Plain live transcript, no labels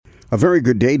A very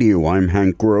good day to you. I'm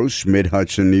Hank Gross,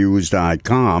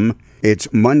 MidHudsonNews.com.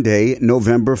 It's Monday,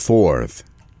 November 4th.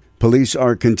 Police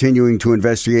are continuing to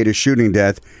investigate a shooting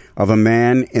death of a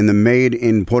man in the Made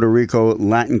in Puerto Rico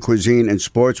Latin Cuisine and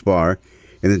Sports Bar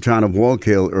in the town of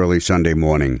Wallkill early Sunday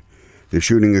morning. The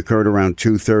shooting occurred around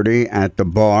 2:30 at the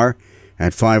bar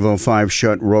at 505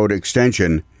 Shutt Road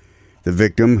Extension. The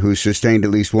victim, who sustained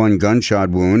at least one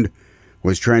gunshot wound,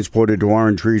 was transported to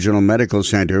Orange Regional Medical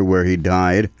Center where he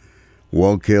died.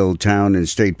 Wallkill Town and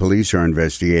State Police are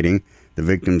investigating. The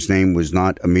victim's name was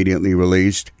not immediately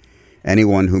released.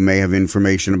 Anyone who may have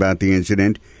information about the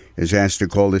incident is asked to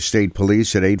call the State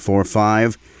Police at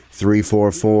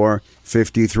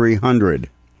 845-344-5300.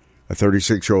 A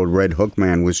 36-year-old Red Hook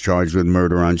man was charged with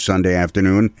murder on Sunday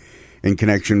afternoon in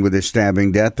connection with the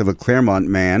stabbing death of a Claremont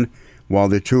man while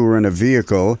the two were in a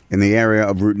vehicle in the area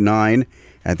of Route 9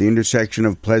 at the intersection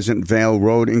of Pleasant Vale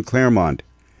Road in Claremont.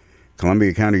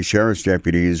 Columbia County Sheriff's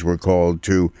deputies were called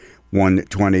to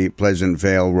 120 Pleasant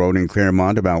Vale Road in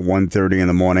Claremont about 1:30 in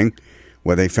the morning,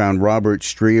 where they found Robert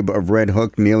Strebe of Red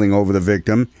Hook kneeling over the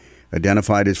victim,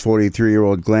 identified as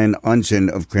 43-year-old Glenn Unson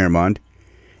of Claremont.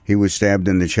 He was stabbed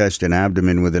in the chest and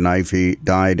abdomen with a knife. He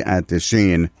died at the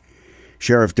scene.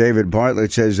 Sheriff David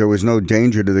Bartlett says there was no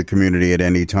danger to the community at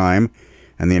any time,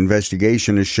 and the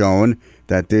investigation has shown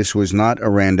that this was not a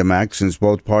random act since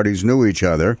both parties knew each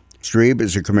other. Strebe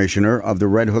is a commissioner of the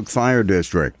Red Hook Fire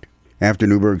District. After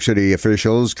Newburgh City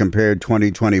officials compared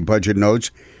 2020 budget notes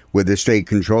with the state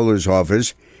controller's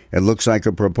office, it looks like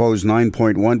a proposed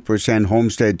 9.1%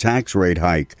 homestead tax rate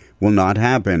hike will not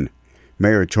happen.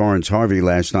 Mayor Torrance Harvey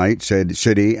last night said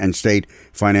city and state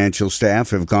financial staff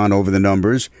have gone over the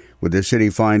numbers, with the city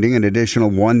finding an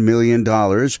additional $1 million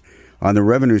on the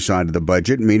revenue side of the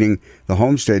budget, meaning the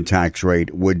homestead tax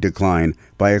rate would decline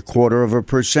by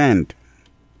 0.25%.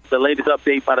 The latest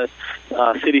update by the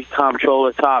city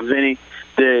comptroller, Tom Zinni,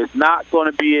 there's not going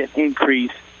to be an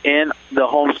increase in the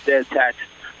homestead tax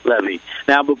levy.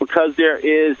 Now, but because there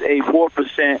is a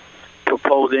 4%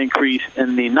 proposed increase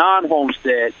in the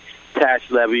non-homestead tax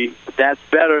levy, that's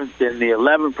better than the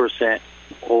 11%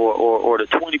 or the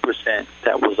 20%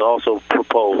 that was also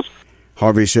proposed.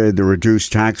 Harvey said the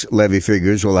reduced tax levy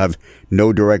figures will have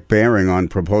no direct bearing on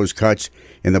proposed cuts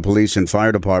in the police and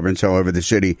fire departments. However, the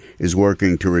city is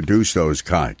working to reduce those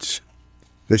cuts.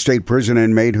 The state prison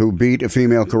inmate who beat a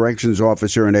female corrections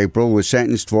officer in April was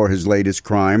sentenced for his latest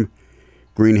crime.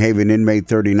 Greenhaven inmate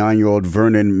 39-year-old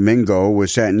Vernon Mingo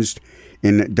was sentenced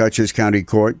in Dutchess County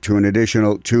Court to an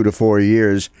additional 2 to 4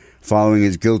 years following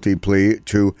his guilty plea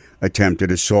to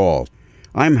attempted assault.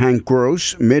 I'm Hank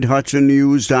Gross,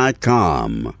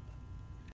 MidHudsonNews.com.